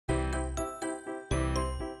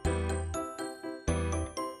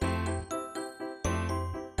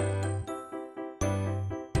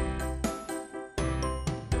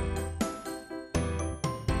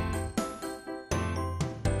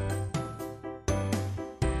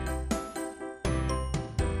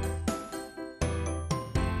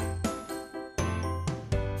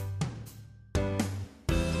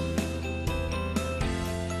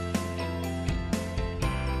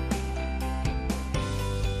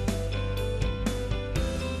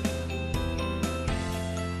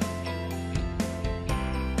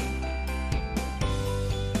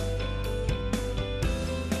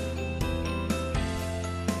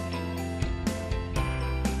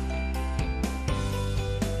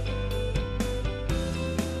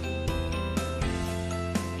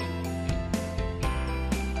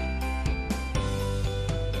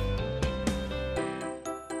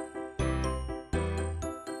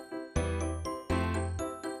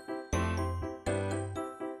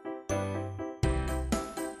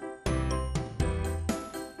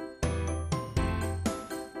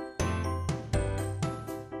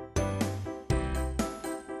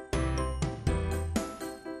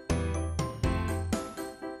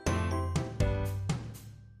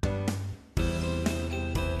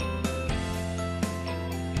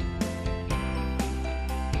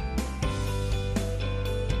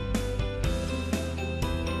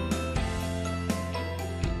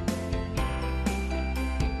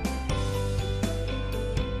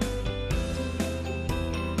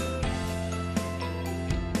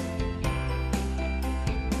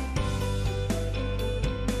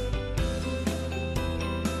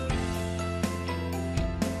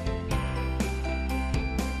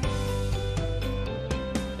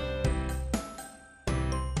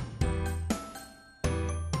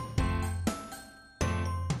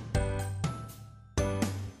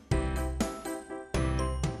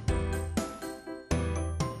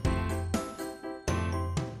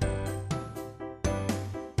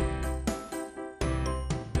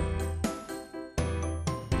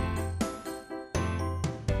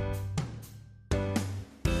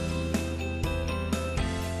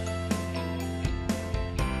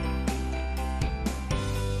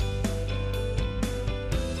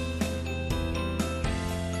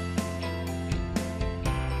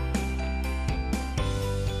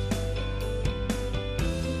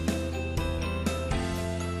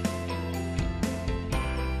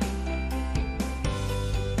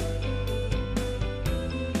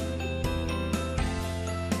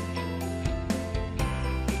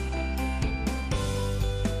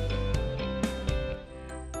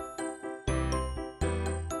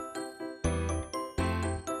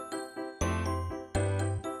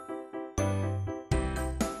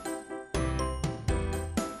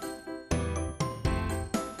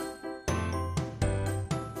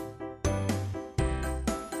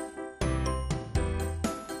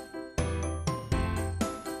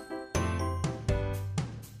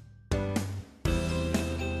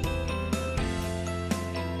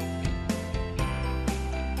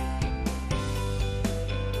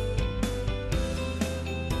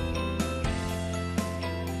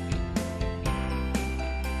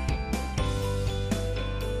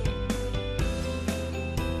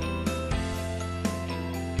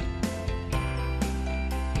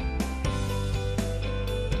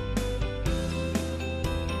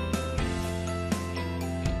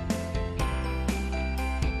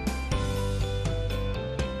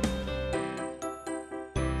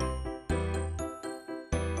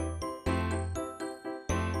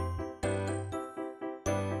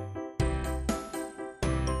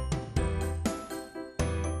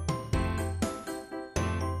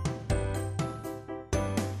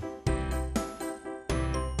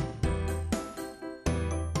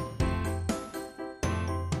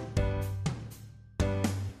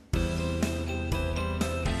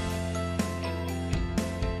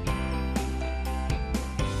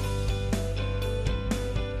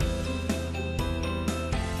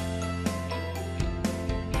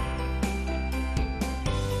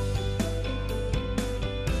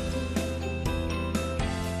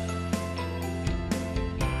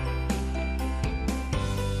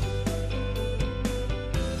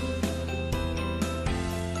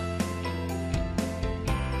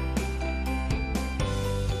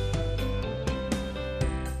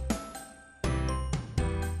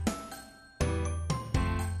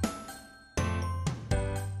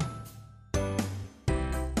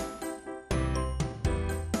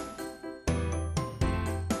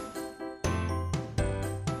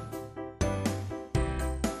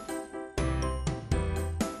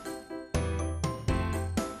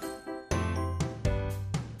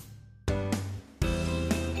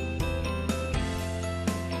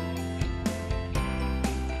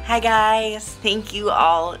Hi guys, thank you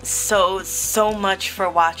all so much for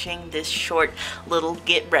watching this short little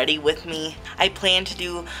get ready with me. I plan to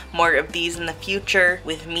do more of these in the future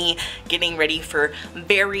with me getting ready for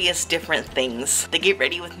various different things. The get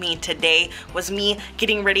ready with me today was me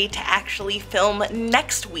getting ready to actually film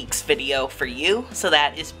next week's video for you, so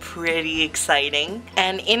that is pretty exciting.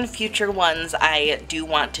 And in future ones I do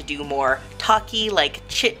want to do more talky, like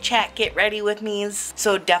chit chat get ready with me's,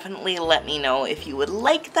 so definitely let me know if you would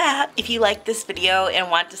like that. If you like this video and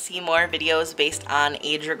want to see more videos based on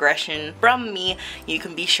age regression from me, you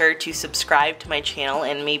can be sure to subscribe to my channel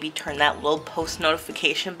and maybe turn that little post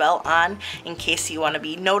notification bell on in case you want to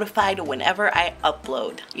be notified whenever I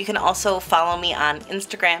upload. You can also follow me on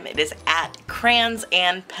Instagram. It is at crayons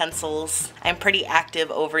and pencils. I'm pretty active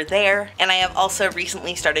over there, and I have also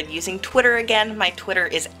recently started using Twitter again. My Twitter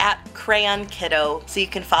is at crayonkiddo, so you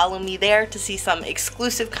can follow me there to see some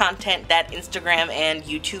exclusive content that Instagram and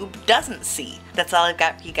YouTube doesn't see. That's all I've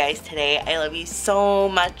got for you guys today. I love you so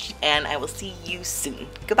much, and I will see you soon.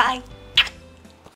 Goodbye!